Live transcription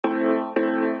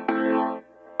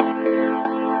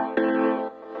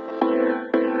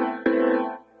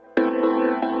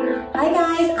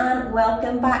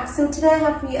welcome back. So today I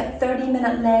have for you a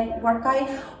 30-minute leg workout.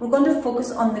 We're going to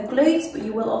focus on the glutes, but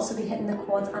you will also be hitting the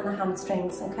quads and the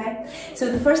hamstrings, okay?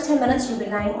 So the first 10 minutes you'll be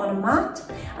lying on a mat,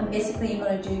 and basically you're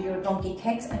going to do your donkey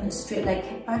kicks and your straight leg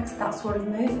kickbacks, that sort of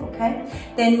move, okay?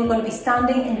 Then we're going to be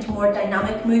standing into more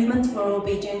dynamic movements where we'll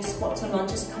be doing squats and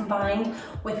lunges combined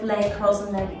with leg curls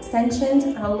and leg extensions,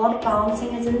 and a lot of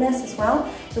balancing is in this as well.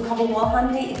 You'll have a wall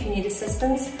handy if you need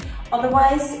assistance.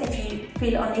 Otherwise, if you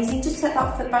feel uneasy, just set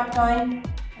that foot back down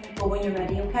and go when you're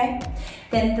ready, okay?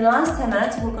 Then the last 10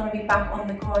 minutes, we're going to be back on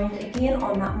the ground again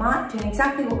on that mat, doing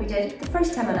exactly what we did the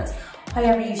first 10 minutes.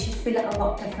 However, you should feel it a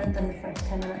lot different than the first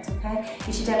 10 minutes, okay?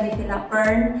 You should definitely feel that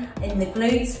burn in the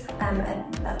glutes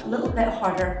a little bit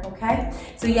harder, okay?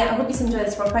 So yeah, I hope you enjoy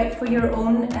this workout. For your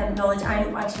own knowledge,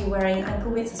 I'm actually wearing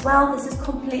ankle weights as well. This is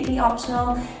completely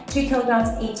optional, 2 kilograms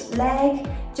each leg,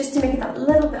 just to make it that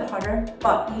little bit harder,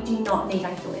 but you do not need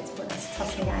ankle weights for this,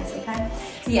 trust me guys, okay?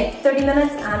 So yeah, 30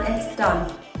 minutes and it's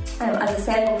done. As I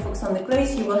said, we'll focus on the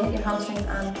glutes, you will hit your hamstrings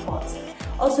and quads.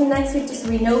 Also next week, just so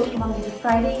we know, Monday to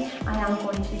Friday, I am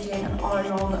going to be doing an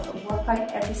hour-long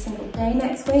workout every single day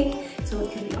next week. So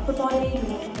it could be upper body,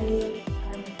 lower body,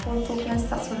 core focus,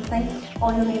 that sort of thing.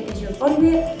 All you'll need is your body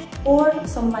weight or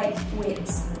some light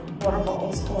weights, water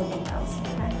bottles or dumbbells,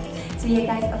 okay? So yeah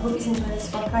guys, I hope you enjoy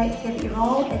this workout. Give it your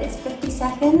all. It is 50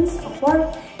 seconds of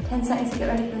work, 10 seconds to get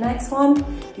ready for the next one.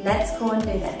 Let's go and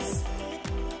do this.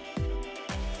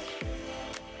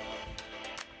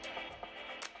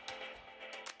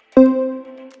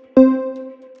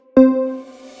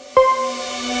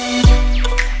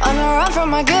 From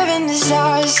my given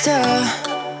disaster,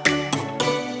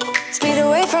 speed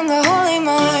away from the holy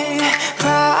mind,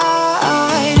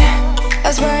 pride.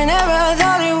 That's where I never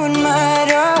thought it would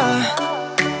matter.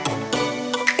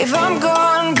 If I'm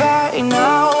gone by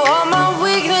now, all my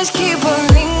weakness keep on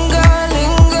linger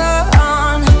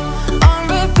on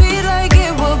repeat like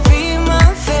it will be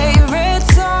my favorite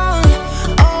song.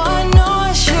 Oh, I know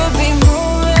I should be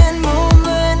moving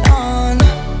on,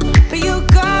 but you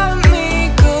got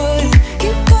me good.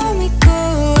 You got me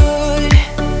good.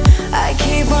 I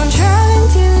keep on driving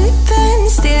till it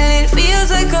bends, still it feels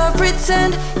like I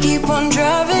pretend. Keep on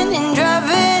driving and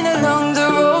driving along the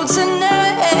road to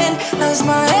end. Lost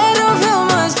my head over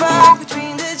my back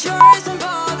between the jars and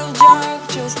bottle jack.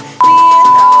 Just me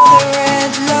and all the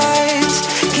red lights.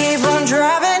 Keep on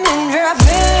driving and driving.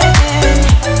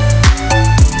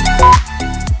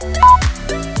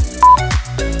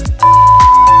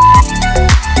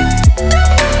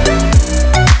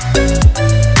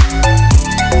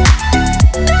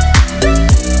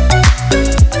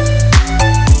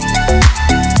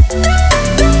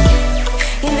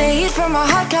 In the heat from a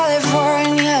hot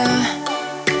California,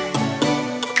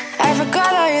 I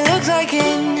forgot how you look like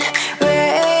in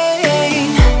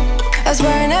rain. That's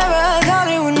where I never thought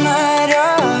it would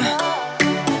matter.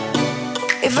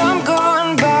 If I'm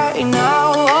gone by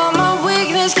now, all my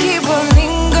weakness keep on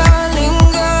linger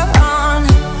on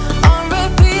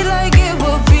repeat like it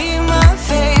will be my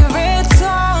favorite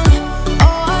song.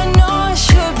 Oh, I know I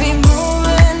should be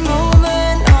moving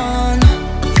on,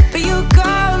 but you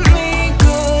got me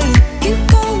good. You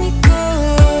got me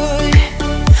good.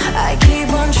 I keep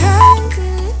on trying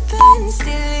till it bends,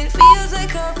 still it feels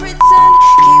like I pretend.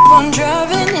 Keep on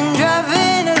driving and driving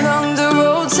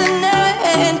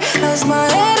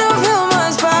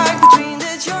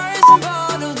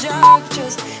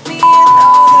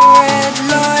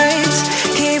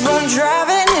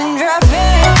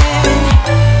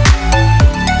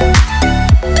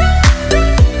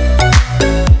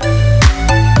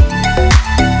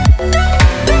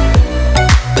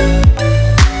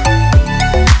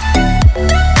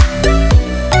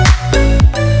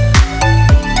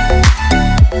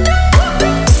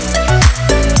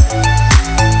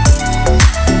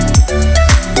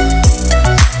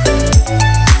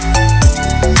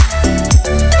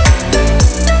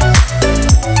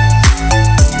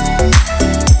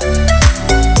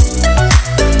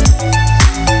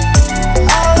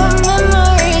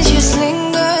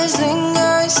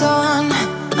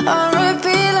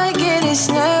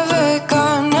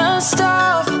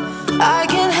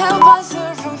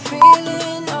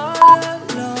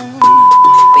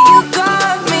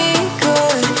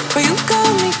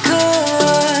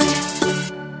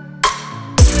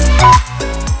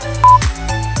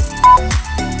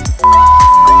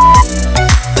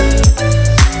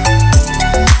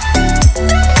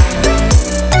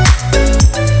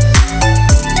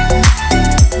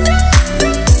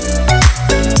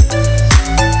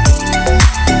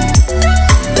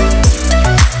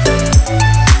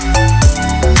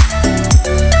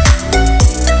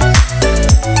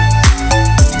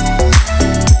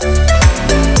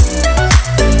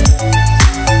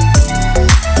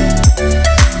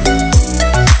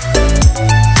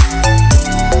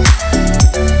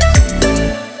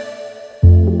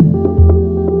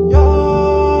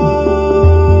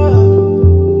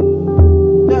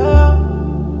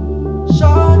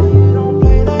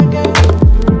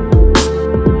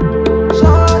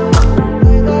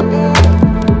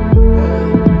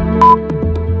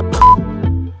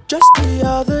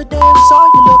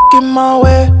in my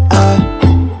way.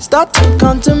 I start to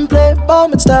contemplate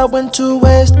moments that went to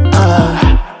waste.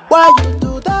 Why you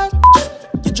do that?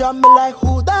 You drop me like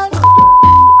who that?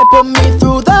 And put me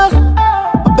through that.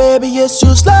 My baby is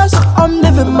useless. I'm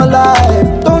living my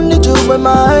life. Don't need you in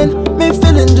mine. Me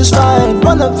feeling just fine.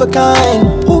 One of a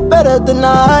kind. Who better than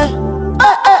I?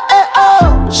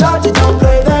 Oh. Shawty, don't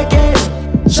play that game.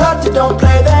 Shawty, don't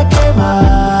play that game.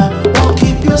 I won't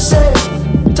keep you safe.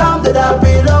 Time that I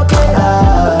relocate.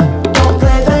 Don't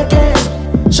play that game.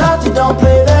 Shawty, don't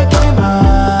play that game.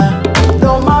 I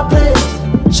know my place.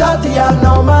 Shawty, I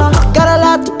know my. Got a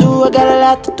lot to do, I got a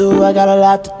lot to do, I got a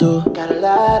lot to do.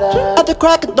 At the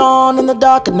crack of dawn, in the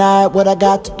dark of night, what I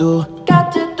got to do?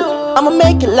 I'ma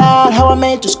make it loud, how I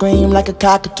made you scream like a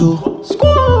cockatoo.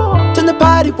 Turn the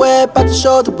party way, about to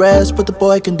show the rest what the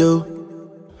boy can do.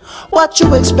 What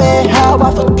you expect, how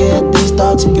I forget these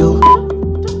thoughts of you.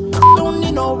 Don't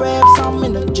need no reps, I'm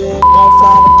in the jet, gon'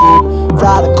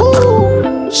 fly the cool.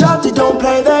 Shawty, don't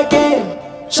play that game.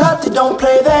 Shawty, don't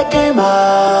play that game.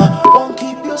 I won't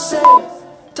keep you safe.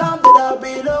 Time that I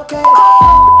relocate.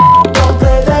 Don't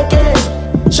play that game.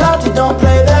 Shawty, don't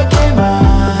play that game.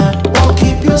 I won't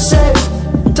keep you safe.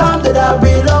 Time that I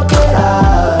relocate.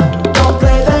 Don't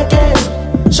play that game.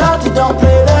 Shawty, don't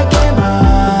play that game. I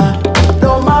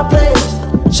know my place.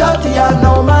 Shawty, I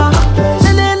know my place.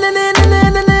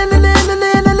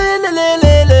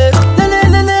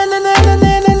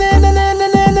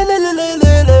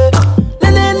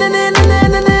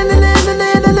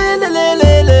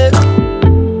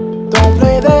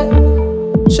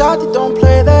 Shawty, don't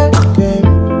play that game.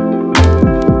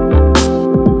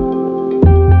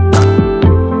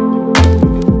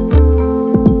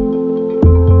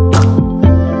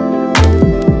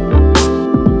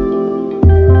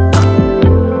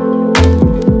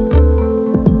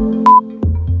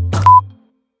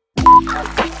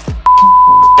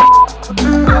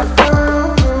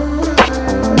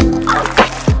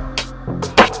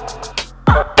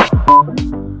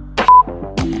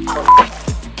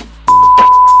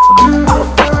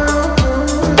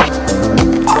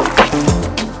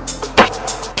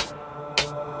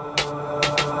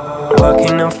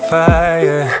 Walking on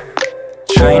fire,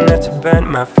 trying not to bend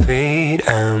my feet.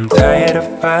 I'm tired of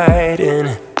fighting,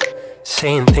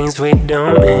 saying things we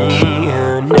don't mean.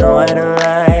 You know I don't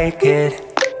like it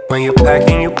when you're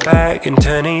packing your bag and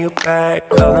turning your back,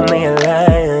 calling me a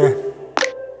liar,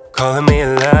 calling me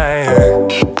a liar.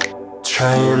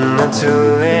 Trying not to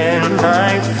let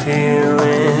my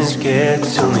feelings get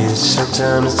to me.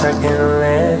 Sometimes I can't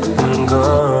let them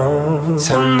go.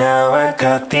 So now I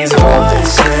got these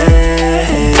voices.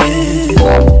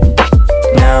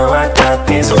 Now I got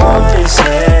these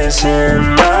voices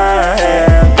in my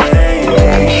head,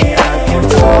 baby. I can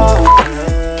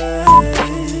focus.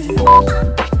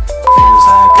 Feels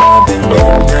like I've been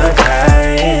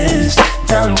hypnotized.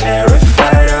 Now I'm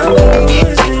terrified of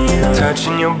losing you.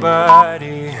 Touching your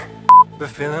body, but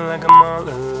feeling like I'm all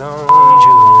alone.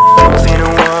 You don't seem to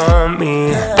want me,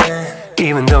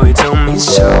 even though you told me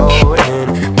so.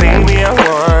 And baby, I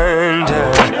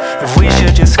wonder if we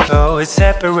should just go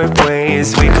separate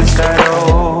ways. We could start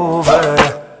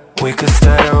over, we could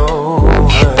start over.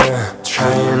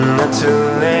 Trying not to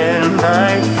let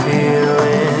my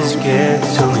feelings get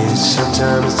to me.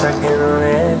 Sometimes I can't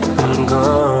let them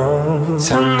go.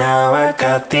 So now I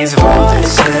got these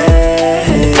voices.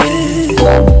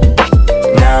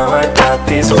 Now I got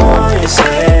these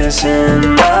voices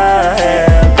in my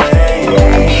head,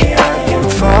 baby. I can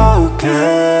focus.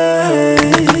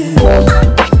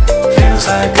 Feels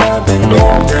like I've been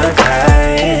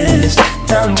hypnotized.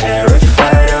 Now I'm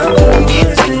terrified of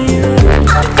losing you.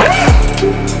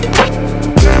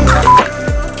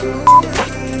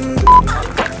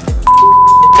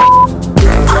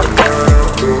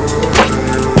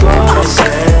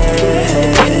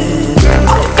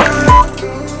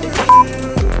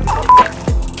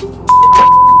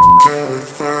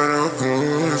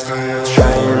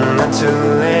 Trying not to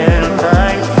let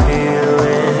my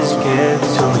feelings get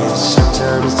to me.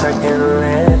 Sometimes I can't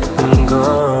let them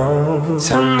go.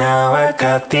 So now I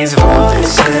got these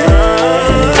voices.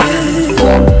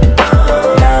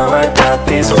 Now I got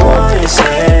these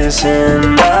voices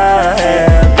in my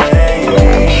head,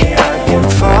 baby. I can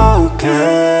focus.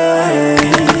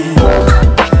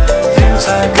 Feels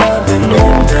like I've been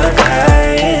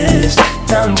hypnotized.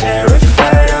 Now I'm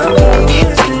terrified of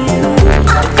losing you.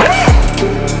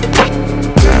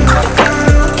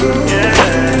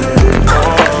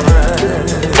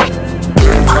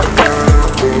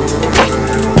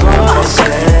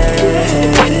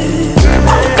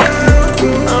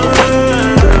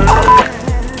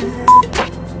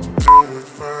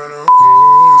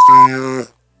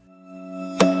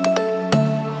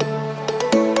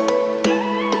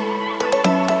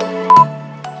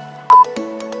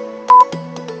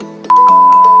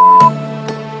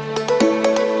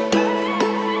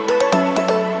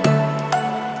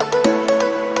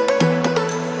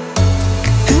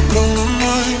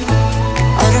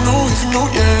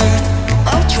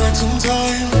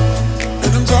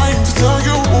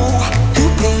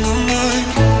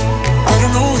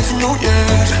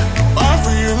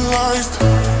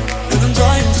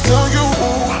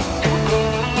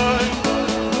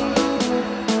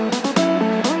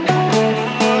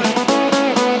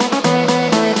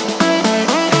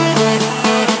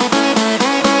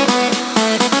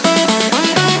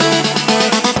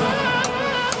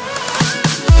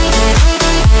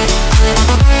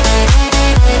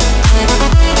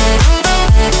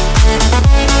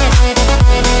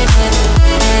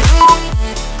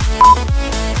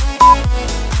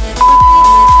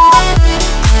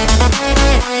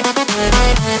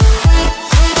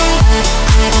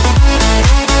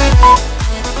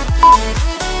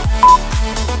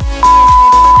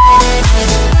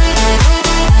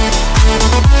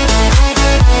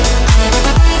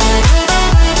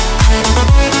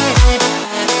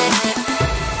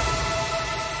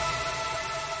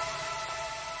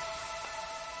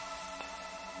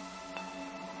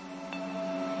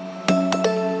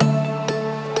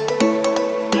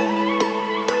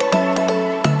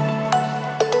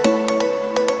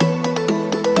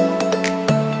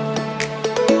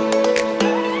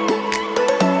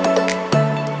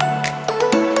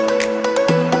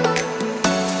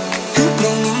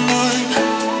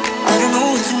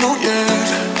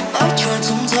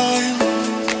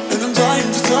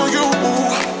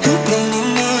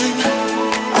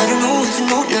 you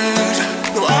know yet.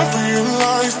 No, I've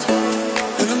realized,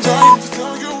 and I'm dying to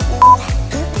tell you.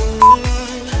 You're blowing my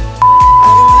mind. I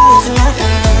don't know if you know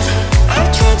yet. I've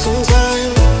tried some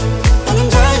time, and I'm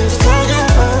dying to tell you.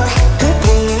 You're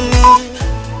blowing my mind.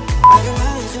 I don't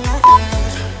know if you know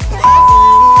yet. No, I've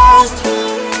realized.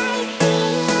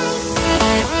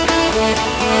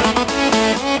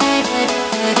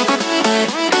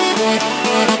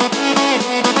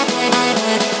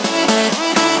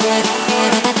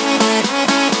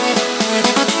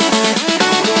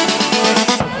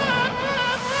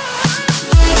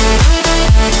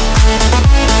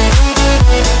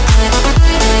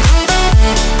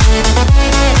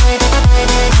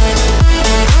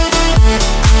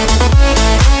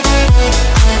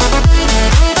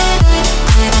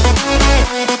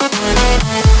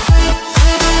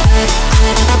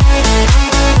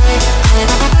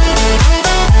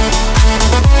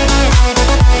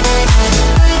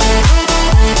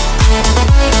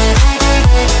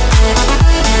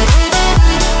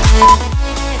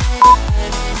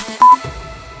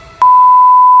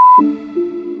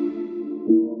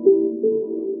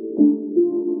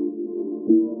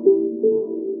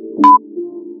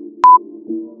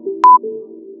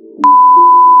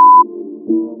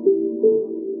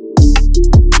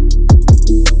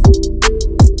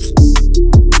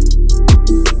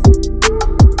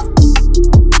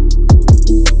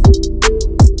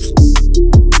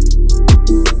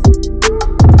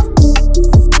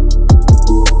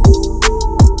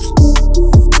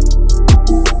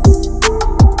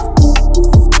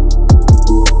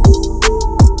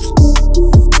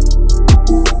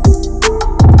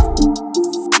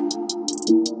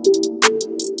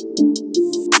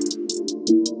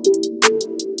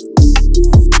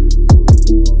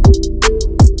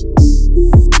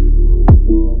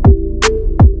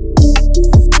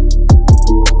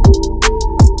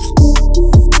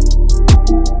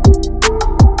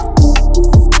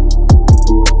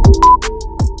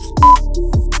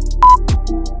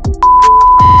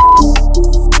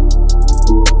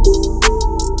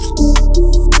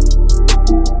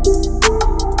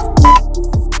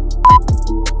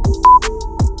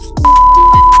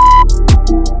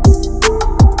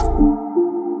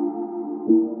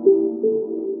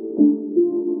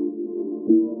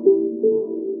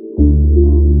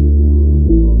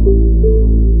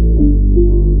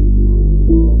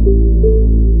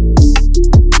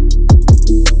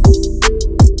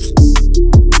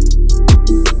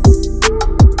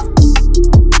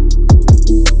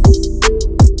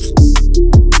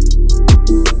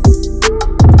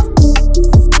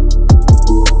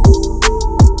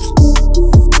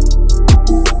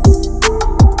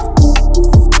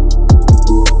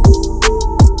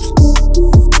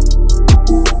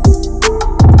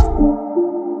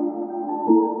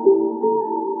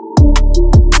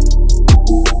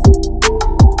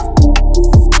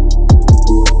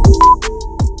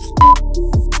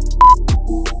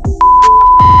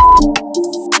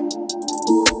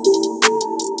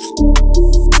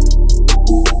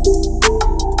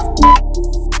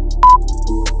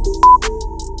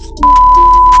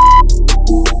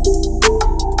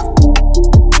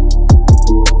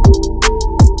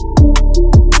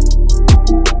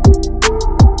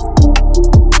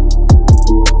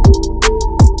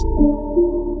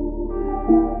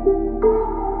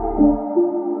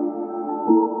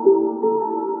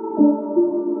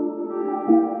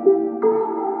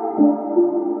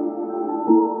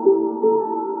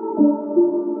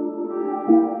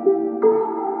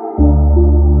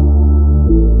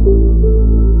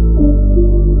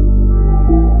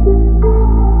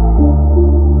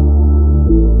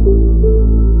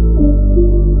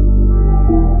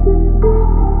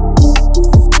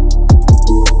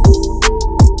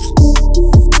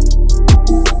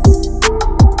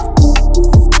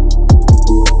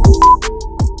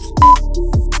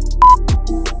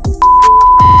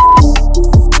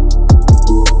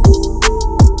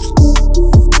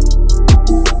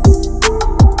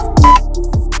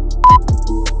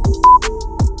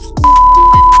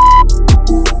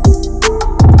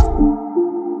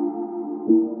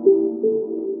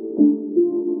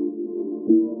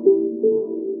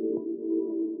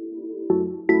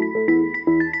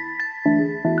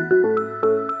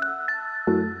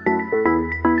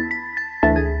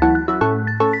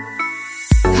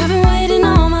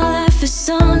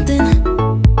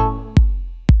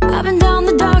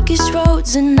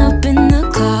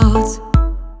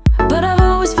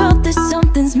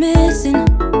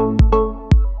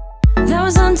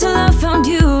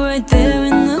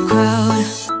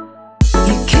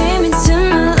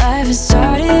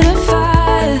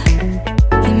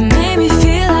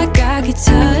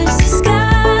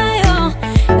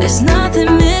 There's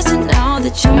nothing missing now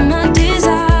that you're my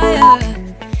desire.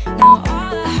 Now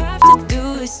all I have to do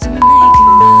is to make you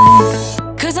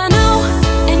mine. 'Cause I know,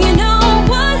 and you know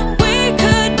what we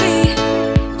could be.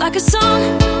 Like a song,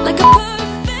 like a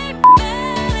perfect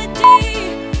melody.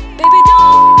 Baby,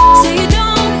 don't say you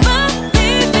don't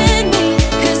believe in me.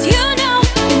 'Cause you know,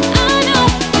 and I know,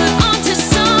 we're onto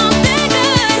something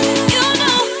good. You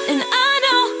know, and I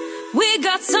know, we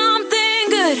got something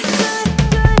good.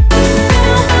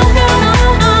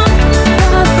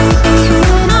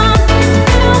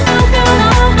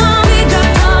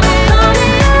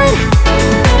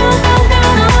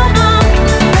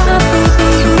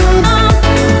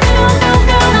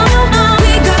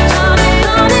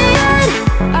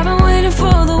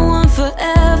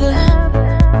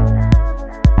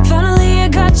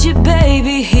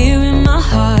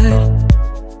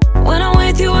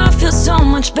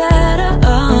 Better,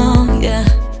 oh yeah.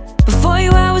 Before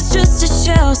you I was just a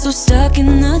shell, so stuck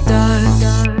in the dark.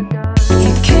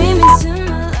 You came into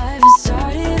my life and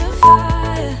started a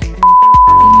fire.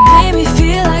 You made me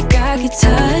feel like I could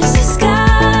touch the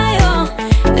sky. Oh,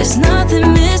 there's nothing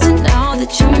missing now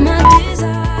that you're my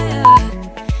desire.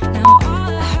 Now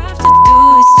all I have to do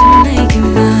is to make you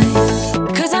mine.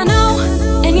 'Cause I know,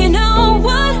 and you know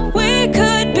what we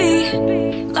could be.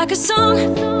 Like a song,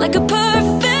 like a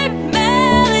perfect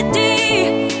melody.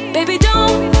 Baby,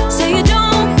 don't say you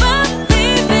don't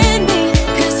believe in me.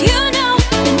 'Cause you know,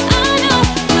 and I know,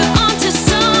 we're onto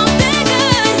something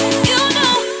good. You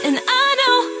know, and I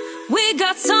know, we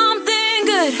got something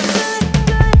good.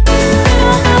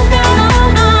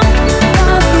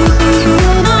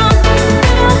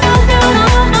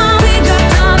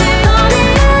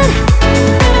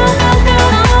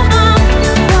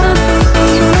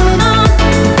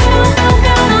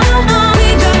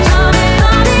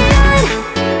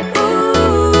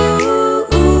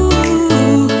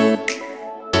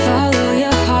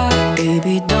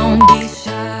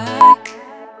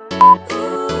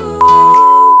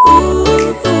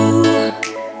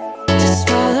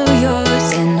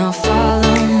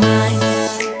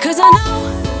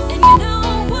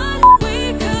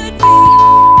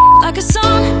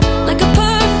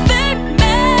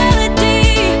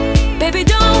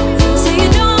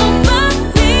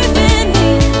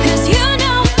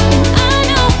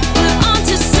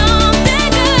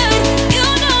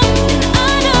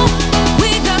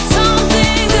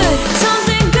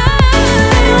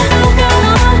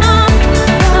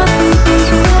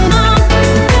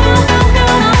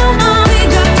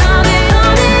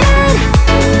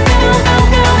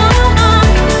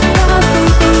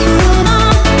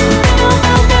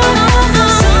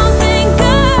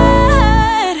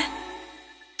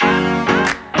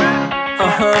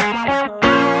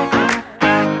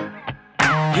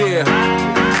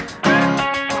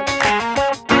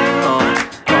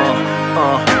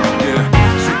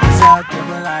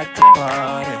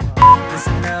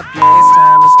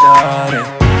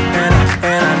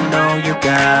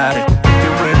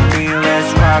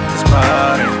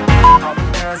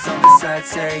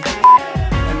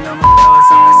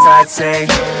 Say,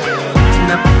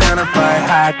 tonight we're gonna fly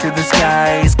high to the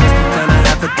skies, 'cause we're gonna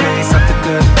have a taste of the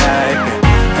good life.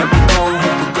 Here we go,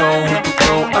 here we go, here we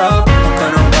go up. We're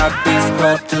gonna rock this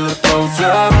club till it goes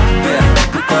up. Yeah,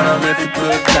 we're gonna live a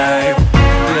good life.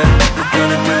 Yeah, we're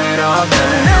gonna do it all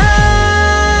night.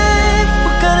 Tonight,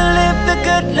 we're gonna live the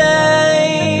good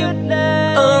life.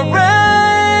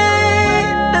 Alright,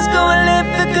 let's go and live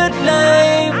the good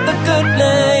life, the good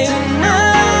life.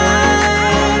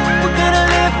 Tonight, we're gonna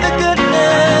live the good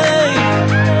life.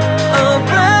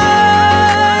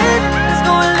 Alright, let's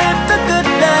go and live the good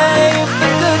life, the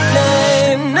good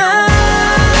life. Tonight,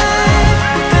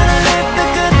 we're gonna live the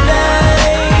good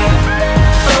life.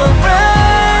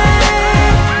 Alright,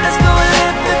 let's go and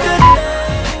live the good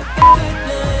life, the good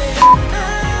life.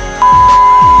 Tonight,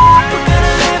 we're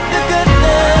gonna live the good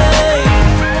life.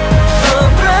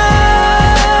 Alright,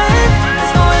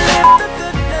 let's go and live the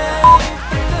good life, the good life.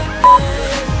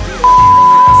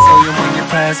 So you when you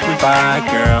pass me by,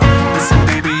 girl, listen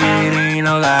baby, it ain't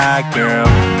no lie, girl.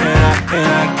 And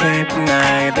I can't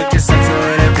deny that your sexy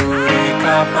little booty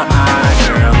caught my eye,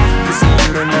 girl. Listen,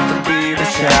 you don't have to be the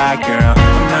shy, girl.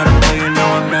 I'm not a player, no,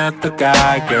 I'm not the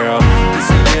guy, girl.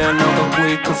 Listen, yeah, I know that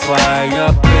we could fly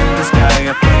up in the sky,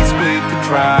 a place we could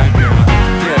try, girl.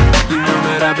 Yeah, you know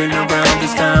that I've been around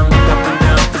this time, look up and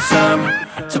down for some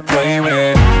to play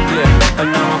with. Yeah, I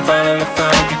know I finally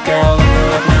found you, girl. I feel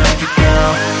like now you,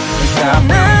 girl. You got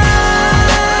me.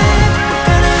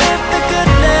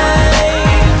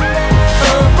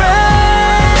 Alright,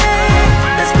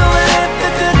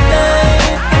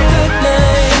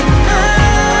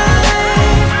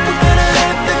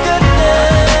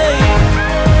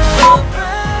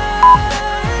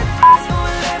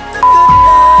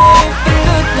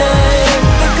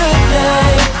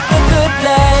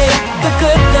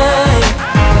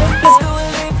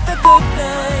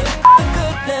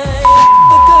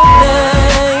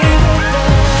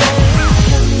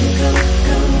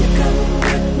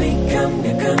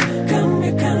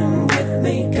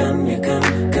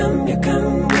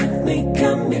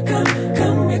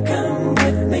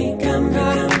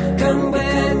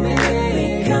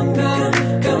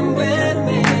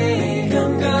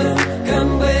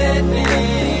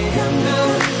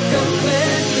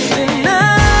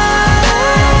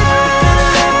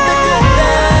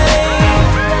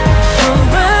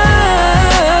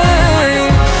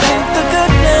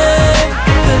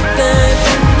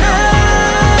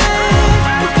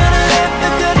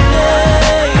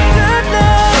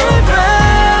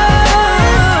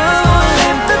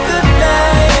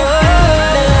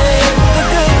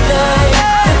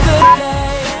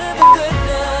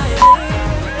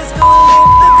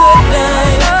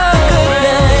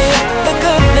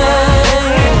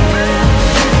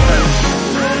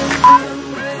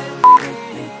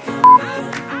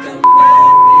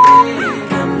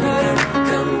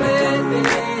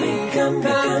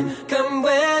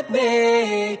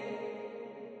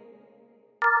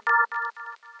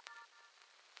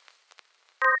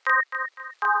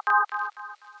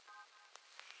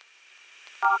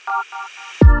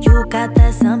 You got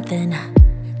that something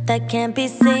that can't be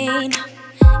seen.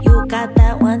 You got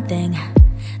that one thing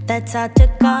that's hard to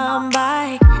come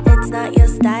by. It's not your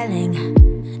styling,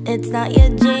 it's not your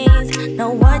jeans. No,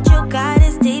 what you got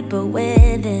is deeper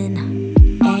within.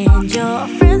 And your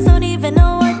friends don't even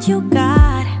know what you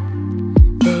got.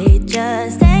 They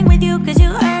just hang with you cause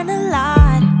you earn a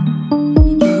lot.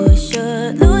 You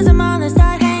should lose them all and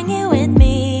start hanging with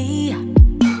me,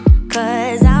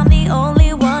 cause I'm the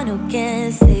only one who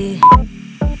can see.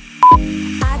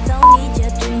 I don't need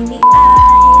your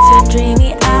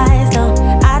dreamy eyes, no.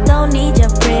 I don't need your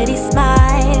pretty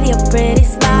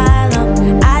smile, no.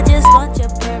 I just want your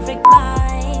perfect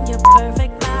mind, yeah.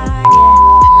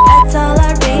 That's all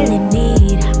I really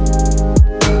need.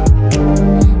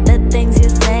 The things you're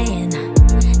saying,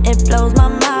 it blows my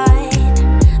mind.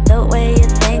 The way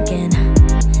you're thinking,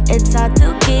 it's hard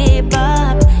to keep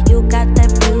up. You got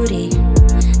that beauty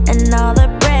and all the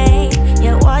brain,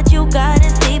 yeah, what you got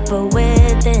is deeper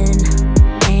within.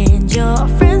 And your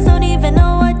friends don't even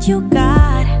know what you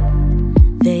got.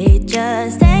 They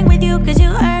just hang with you cause you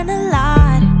earn a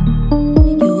lot.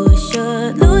 You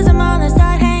should lose them all and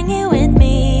start hanging with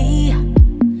me,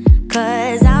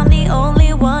 cause I'm the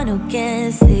only one who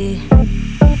can see.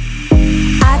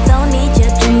 I don't need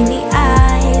your dreamy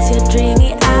eyes,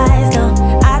 no.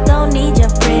 I don't need your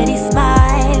pretty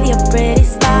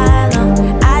smile, no.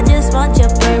 I just want your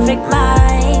perfect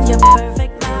mind, yeah.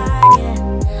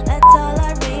 That's all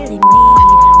I really need.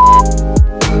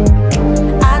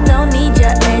 I don't need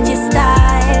your edgy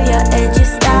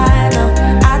style, no.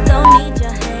 I don't need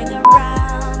your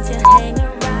hang-arounds, no.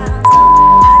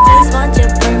 I just want your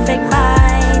perfect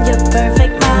mind, yeah.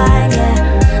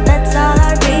 That's all I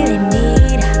really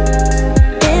need.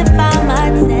 If I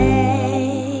might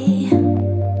say,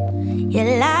 you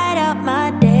light up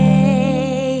my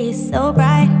day so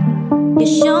bright. You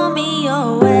show me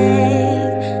your way.